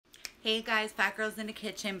Hey guys, Fat Girls in the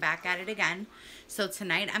Kitchen, back at it again. So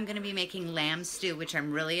tonight I'm going to be making lamb stew, which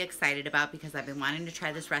I'm really excited about because I've been wanting to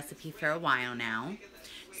try this recipe for a while now.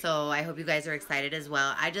 So I hope you guys are excited as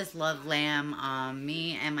well. I just love lamb.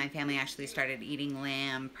 Me and my family actually started eating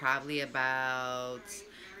lamb probably about,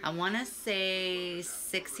 I want to say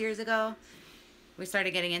 6 years ago. We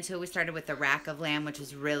started getting into it. We started with the rack of lamb, which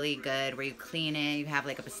is really good, where you clean it. You have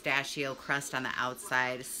like a pistachio crust on the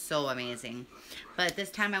outside. So amazing. But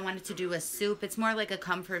this time I wanted to do a soup. It's more like a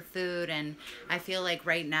comfort food, and I feel like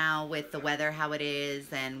right now with the weather how it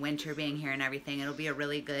is and winter being here and everything, it'll be a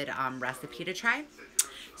really good recipe to try.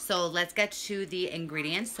 So let's get to the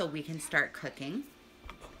ingredients so we can start cooking.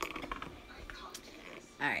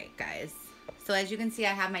 Alright guys, so as you can see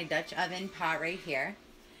I have my Dutch oven pot right here.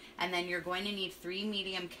 And then you're going to need 3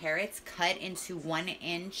 medium carrots cut into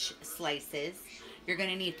 1-inch slices. You're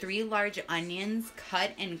going to need 3 large onions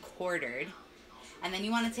cut and quartered. And then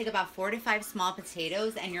you want to take about 4 to 5 small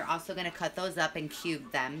potatoes, and you're also going to cut those up and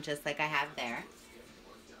cube them, just like I have there.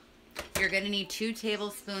 You're going to need 2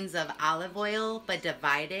 tablespoons of olive oil, but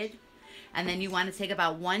divided. And then you want to take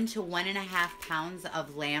about 1 to 1.5 pounds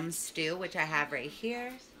of lamb stew, which I have right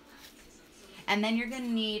here. And then you're going to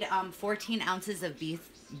need 14 ounces of beef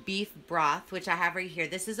broth, which I have right here.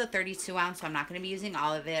 This is a 32 ounce, so I'm not going to be using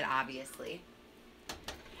all of it, obviously.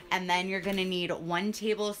 And then you're going to need 1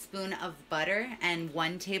 tablespoon of butter and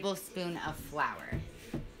 1 tablespoon of flour.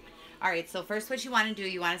 Alright, so first what you want to do,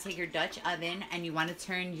 you want to take your Dutch oven and you want to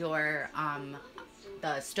turn your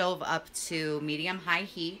the stove up to medium-high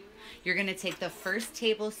heat. You're going to take the first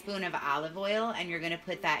tablespoon of olive oil and you're going to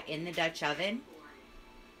put that in the Dutch oven.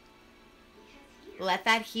 Let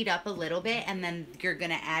that heat up a little bit, and then you're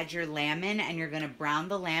going to add your lamb in, and you're going to brown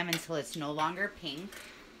the lamb until it's no longer pink.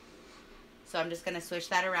 So I'm just going to switch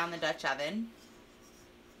that around the Dutch oven.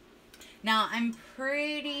 Now, I'm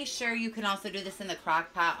pretty sure you can also do this in the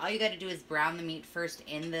crock pot. All you got to do is brown the meat first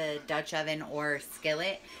in the Dutch oven or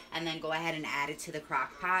skillet, and then go ahead and add it to the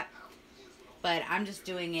crock pot. But I'm just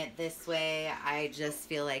doing it this way. I just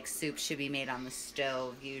feel like soup should be made on the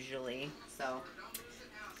stove usually. So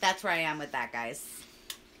that's where I am with that, guys.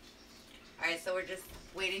 Alright, so we're just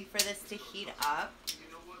waiting for this to heat up.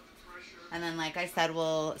 And then, like I said,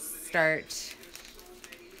 we'll start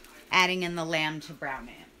adding in the lamb to brown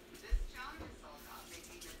it.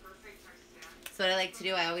 So what I like to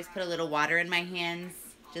do, I always put a little water in my hands.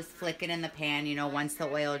 Just flick it in the pan. You know, once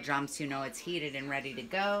the oil jumps, you know it's heated and ready to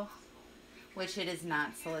go. Which it is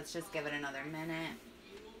not, so let's just give it another minute.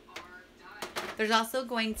 There's also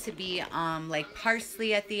going to be like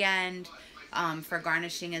parsley at the end for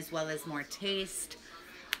garnishing as well as more taste.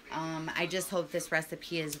 I just hope this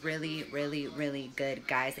recipe is really, really, really good,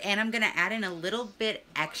 guys. And I'm going to add in a little bit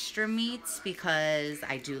extra meat because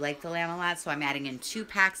I do like the lamb a lot. So I'm adding in 2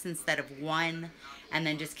 packs instead of 1, and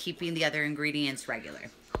then just keeping the other ingredients regular.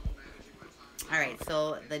 Alright,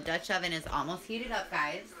 so the Dutch oven is almost heated up,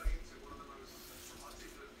 guys.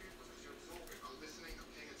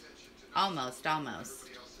 Almost. I'm going to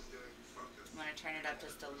turn it up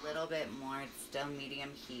just a little bit more. It's still medium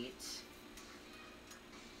heat.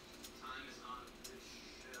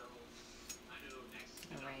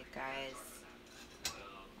 Alright, guys.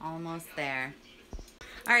 Almost there.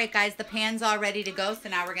 Alright, guys, the pan's all ready to go, so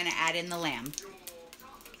now we're going to add in the lamb.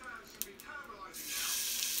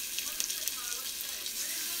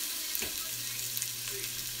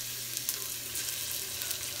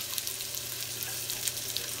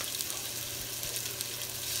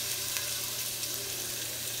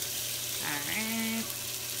 Alright.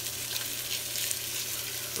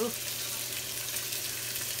 Oof.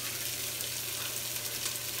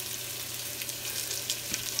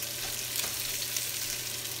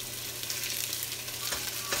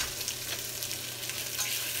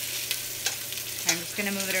 I'm just going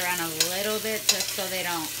to move it around a little bit just so they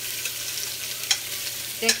don't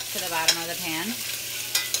stick to the bottom of the pan.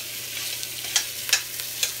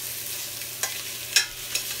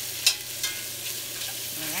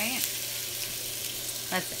 Alright.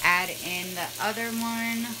 Let's add in the other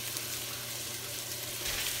one.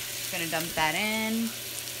 Just going to dump that in.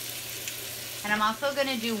 And I'm also going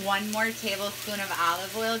to do 1 more tablespoon of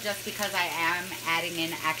olive oil just because I am adding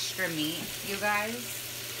in extra meat, you guys.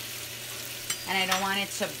 And I don't want it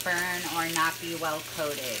to burn or not be well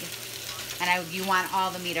coated. And you want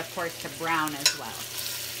all the meat, of course, to brown as well.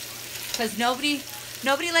 Because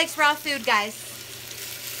nobody likes raw food, guys.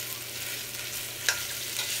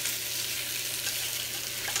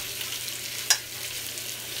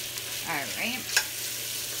 Alright.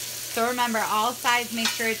 So remember, all sides, make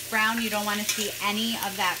sure it's brown. You don't want to see any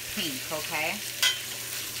of that pink, okay?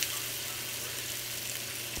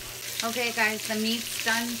 Okay guys, the meat's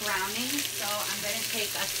done browning, so I'm going to take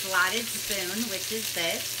a slotted spoon, which is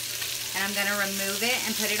this, and I'm going to remove it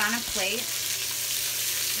and put it on a plate.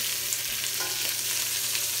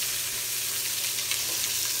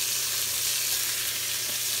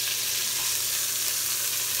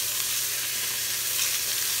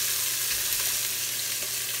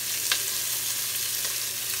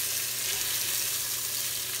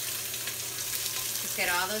 Just get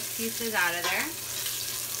all those pieces out of there.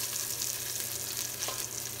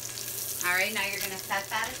 Alright, now you're going to set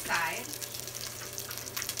that aside.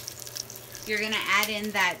 You're going to add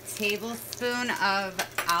in that tablespoon of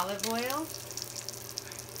olive oil.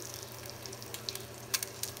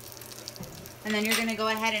 And then you're going to go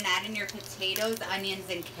ahead and add in your potatoes, onions,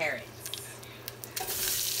 and carrots.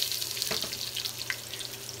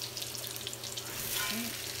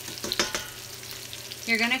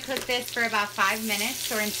 You're going to cook this for about 5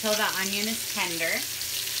 minutes or until the onion is tender.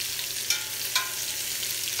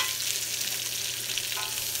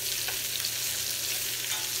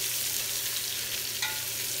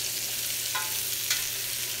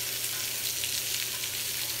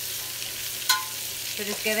 So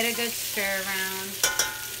just give it a good stir around.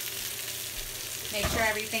 Make sure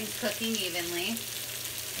everything's cooking evenly.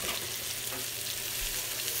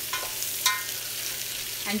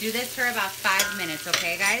 And do this for about 5 minutes,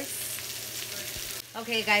 okay guys?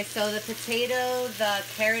 Okay guys, so the potato, the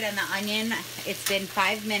carrot, and the onion, it's been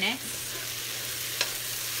 5 minutes.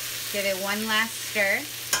 Give it one last stir.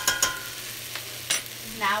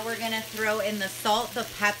 Now we're going to throw in the salt, the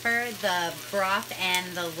pepper, the broth,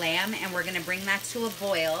 and the lamb, and we're going to bring that to a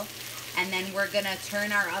boil. And then we're going to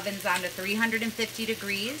turn our ovens on to 350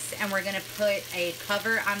 degrees, and we're going to put a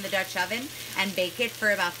cover on the Dutch oven and bake it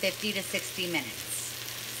for about 50 to 60 minutes.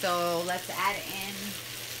 So let's add in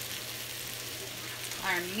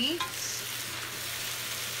our meat.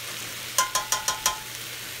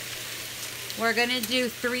 We're going to do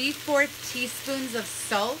 3/4 teaspoons of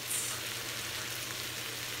salt.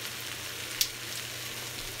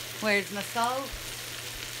 Where's my salt?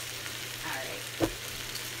 Alright.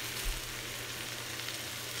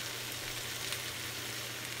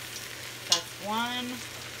 That's 1.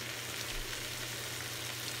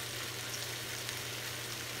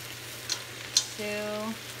 2.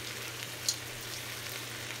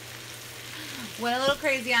 Went a little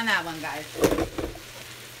crazy on that one, guys.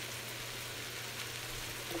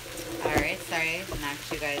 Alright, sorry,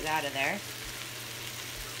 knocked you guys out of there.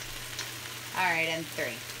 Alright, and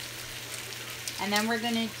 3. And then we're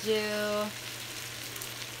going to do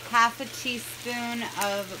 1/2 teaspoon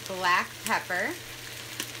of black pepper.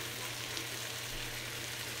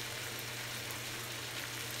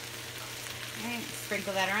 Alright,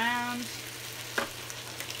 sprinkle that around.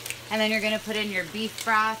 And then you're going to put in your beef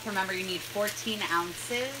broth. Remember, you need 14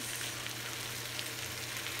 ounces.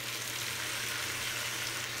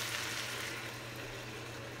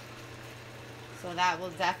 So that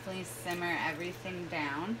will definitely simmer everything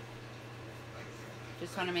down.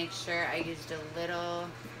 Just want to make sure I used a little.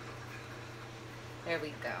 There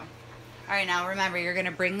we go. Alright, now remember, you're going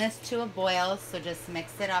to bring this to a boil, so just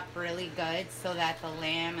mix it up really good so that the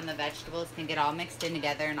lamb and the vegetables can get all mixed in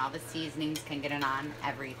together and all the seasonings can get it on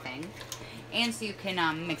everything. And so you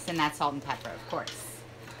can mix in that salt and pepper, of course.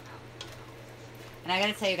 And I got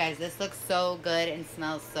to tell you guys, this looks so good and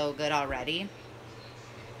smells so good already.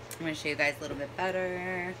 I'm going to show you guys a little bit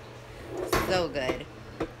better. So good.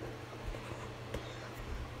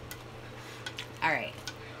 Alright,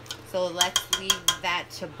 so let's leave that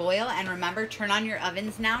to boil, and remember, turn on your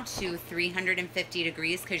ovens now to 350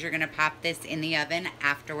 degrees because you're going to pop this in the oven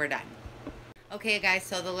after we're done. Okay guys,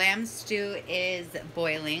 so the lamb stew is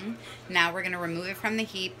boiling. Now we're going to remove it from the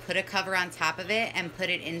heat, put a cover on top of it, and put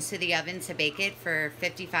it into the oven to bake it for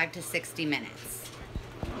 55 to 60 minutes.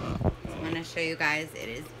 So I'm going to show you guys, it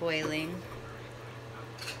is boiling.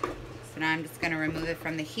 So now I'm just going to remove it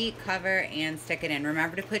from the heat, cover, and stick it in.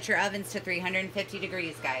 Remember to put your ovens to 350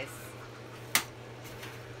 degrees, guys.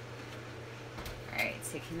 Alright,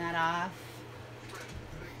 taking that off.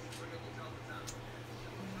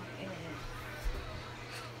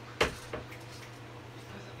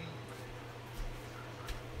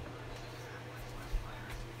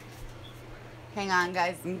 Hang on,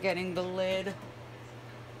 guys, I'm getting the lid.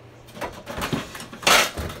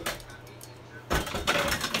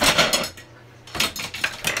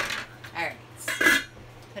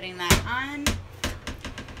 Putting that on.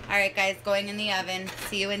 Alright guys, going in the oven.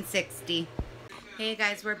 See you in 60. Hey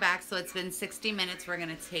guys, we're back. So it's been 60 minutes. We're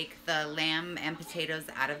going to take the lamb and potatoes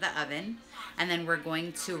out of the oven, and then we're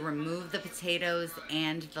going to remove the potatoes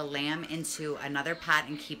and the lamb into another pot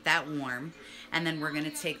and keep that warm. And then we're going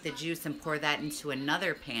to take the juice and pour that into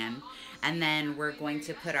another pan, and then we're going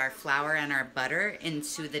to put our flour and our butter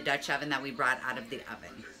into the Dutch oven that we brought out of the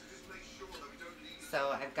oven.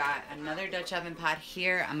 So I've got another Dutch oven pot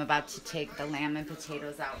here. I'm about to take the lamb and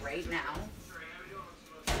potatoes out right now.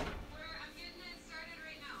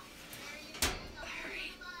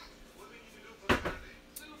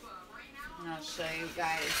 And I'll show you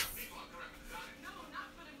guys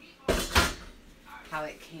how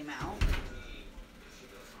it came out.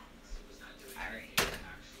 Alright.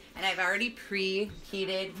 And I've already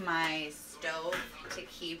preheated my stove to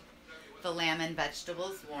keep the lamb and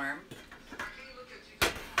vegetables warm.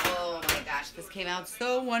 Oh my gosh, this came out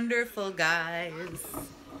so wonderful, guys.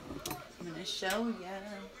 I'm going to show you.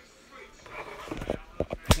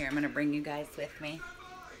 Here, I'm going to bring you guys with me.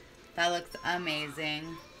 That looks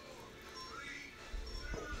amazing.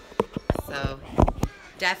 So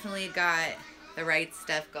definitely got the right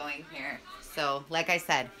stuff going here. So like I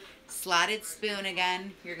said, slotted spoon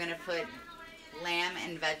again. You're going to put lamb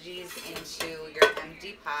and veggies into your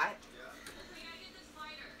empty pot.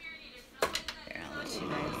 Here, I'll let you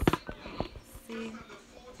guys see.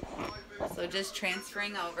 So just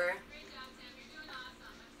transferring over.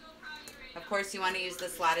 Of course, you want to use the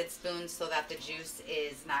slotted spoon so that the juice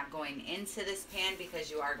is not going into this pan, because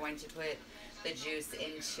you are going to put the juice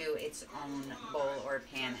into its own bowl or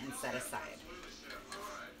pan and set aside.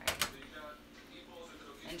 Right.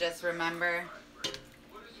 And just remember,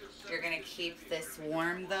 you're going to keep this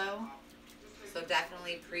warm though. So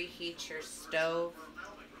definitely preheat your stove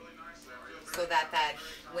so that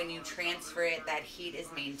when you transfer it, that heat is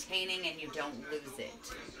maintaining and you don't lose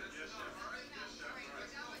it.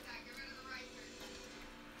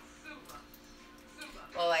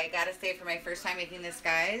 Well, I gotta say, for my first time making this,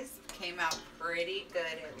 guys, came out pretty good,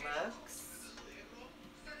 it looks.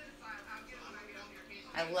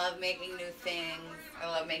 I love making new things. I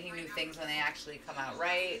love making new things when they actually come out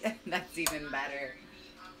right. That's even better.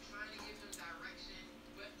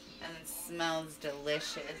 And it smells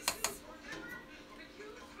delicious.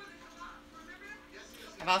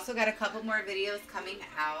 I've also got a couple more videos coming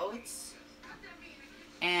out.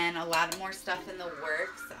 And a lot more stuff in the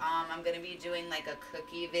works. I'm going to be doing like a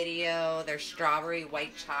cookie video. They're strawberry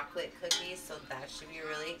white chocolate cookies, so that should be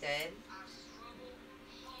really good.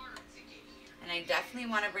 And I definitely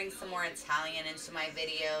want to bring some more Italian into my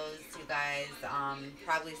videos, you guys.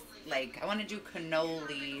 Probably like, I want to do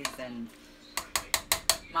cannolis and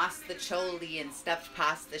mostaccioli and stuffed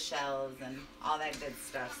pasta shells and all that good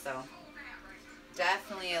stuff. So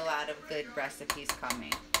definitely a lot of good recipes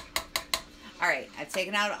coming. Alright, I've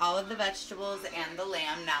taken out all of the vegetables and the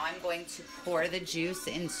lamb. Now I'm going to pour the juice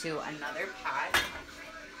into another pot.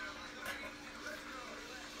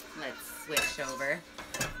 Let's switch over.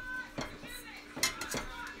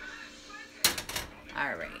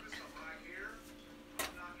 Alright.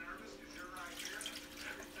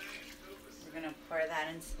 We're going to pour that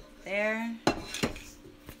into there.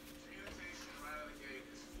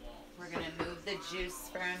 We're going to move the juice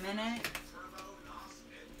for a minute.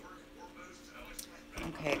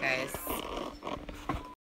 Okay, guys.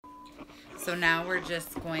 So now we're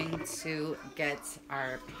just going to get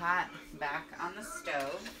our pot back on the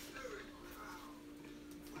stove.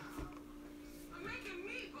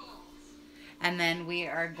 And then we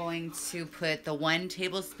are going to put the 1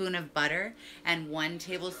 tablespoon of butter and 1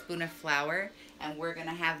 tablespoon of flour, and we're going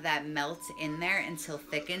to have that melt in there until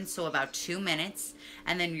thickened, so about 2 minutes.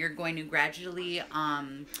 And then you're going to gradually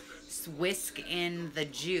whisk in the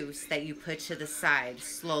juice that you put to the side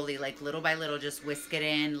slowly, like little by little. Just whisk it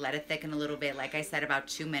in, let it thicken a little bit, like I said, about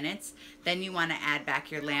 2 minutes. Then you want to add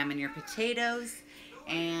back your lamb and your potatoes,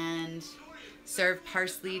 and serve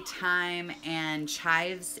parsley, thyme, and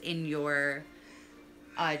chives in your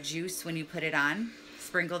juice when you put it on.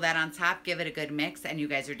 Sprinkle that on top, give it a good mix, and you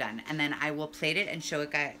guys are done. And then I will plate it and show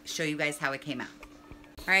you guys how it came out.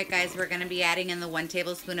 Alright guys, we're going to be adding in the 1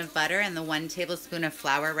 tablespoon of butter and the 1 tablespoon of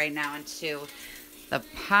flour right now into the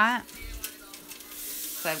pot.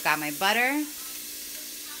 So I've got my butter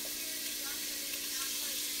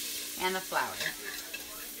and the flour.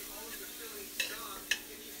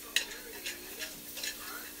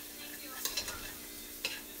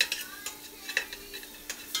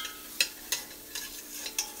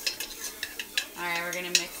 Alright, we're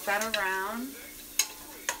going to mix that around.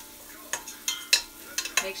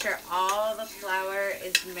 Make sure all the flour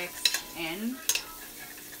is mixed in.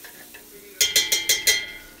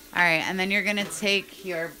 right, and then you're gonna take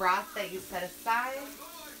your broth that you set aside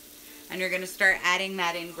and you're gonna start adding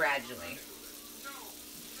that in gradually.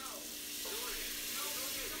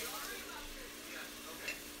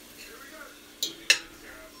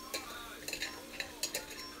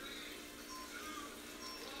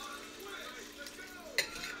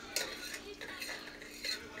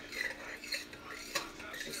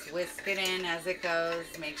 Just whisk it in as it goes.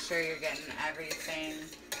 Make sure you're getting everything.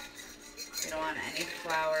 You don't want any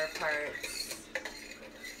flour parts.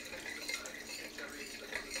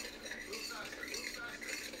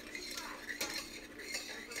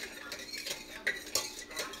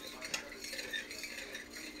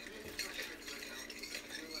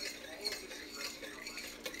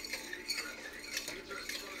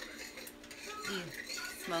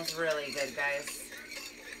 Smells really good, guys.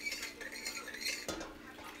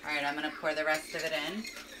 All right, I'm gonna pour the rest of it in.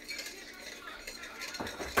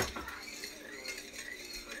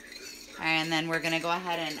 All right, and then we're gonna go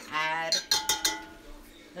ahead and add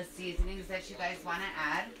the seasonings that you guys wanna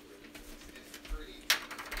add.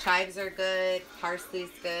 Chives are good,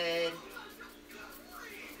 parsley's good.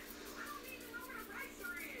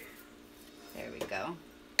 There we go.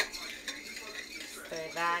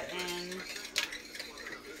 Stir that in.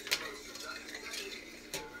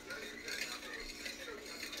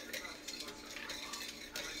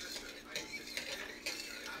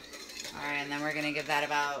 All right, and then we're gonna give that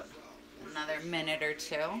about another minute or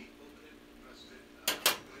two.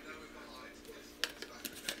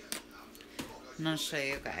 And I'll show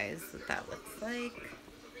you guys what that looks like.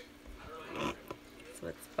 So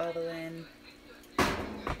it's bubbling. All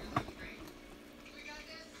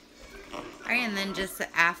right, and then just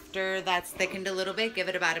after that's thickened a little bit, give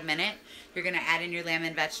it about a minute. You're gonna add in your lamb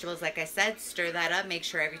and vegetables, like I said, stir that up, make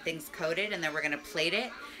sure everything's coated, and then we're gonna plate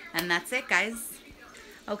it. And that's it, guys.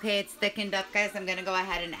 Okay, it's thickened up, guys. I'm gonna go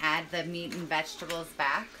ahead and add the meat and vegetables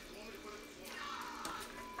back.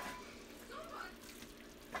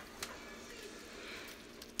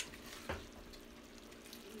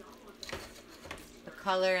 The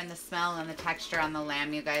color and the smell and the texture on the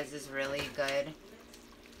lamb, you guys, is really good.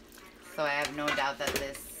 So I have no doubt that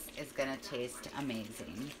this is gonna taste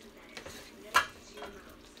amazing.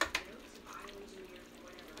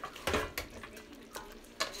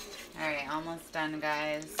 Alright, almost done,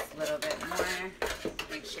 guys. A little bit more.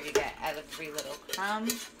 Make sure you get every little crumb.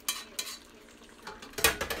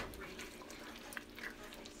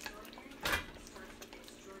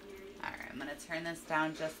 Alright, I'm going to turn this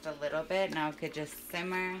down just a little bit. Now it could just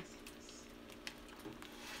simmer.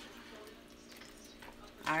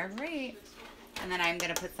 Alright. And then I'm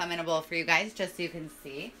going to put some in a bowl for you guys just so you can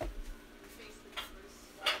see.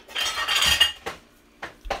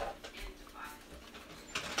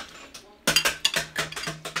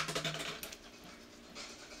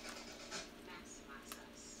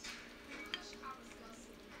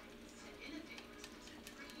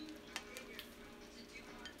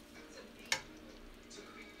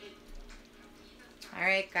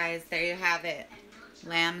 Alright guys, there you have it.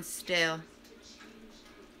 Lamb stew.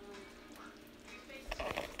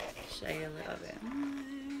 Show you a little bit more.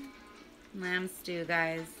 Lamb stew,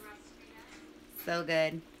 guys. So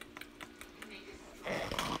good.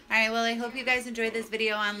 Alright, well I hope you guys enjoyed this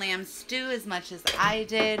video on lamb stew as much as I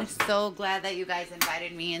did. So glad that you guys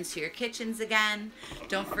invited me into your kitchens again.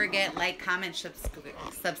 Don't forget, like, comment,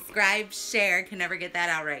 subscribe, share. Can never get that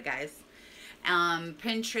out right, guys.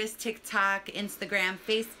 Pinterest, TikTok, Instagram,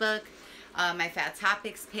 Facebook, my Fat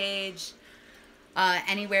Topics page,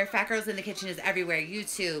 anywhere. Fat Girls in the Kitchen is everywhere.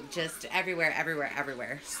 YouTube, just everywhere, everywhere,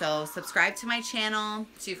 everywhere. So subscribe to my channel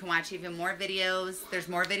so you can watch even more videos. There's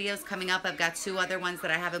more videos coming up. I've got 2 other ones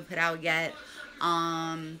that I haven't put out yet.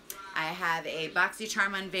 I have a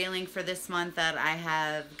BoxyCharm unveiling for this month that I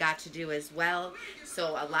have got to do as well.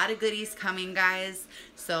 So a lot of goodies coming, guys.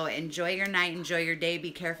 So enjoy your night, enjoy your day.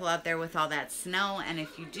 Be careful out there with all that snow. And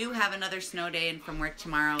if you do have another snow day and from work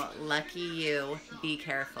tomorrow, lucky you. Be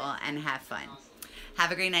careful and have fun.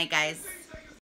 Have a great night, guys.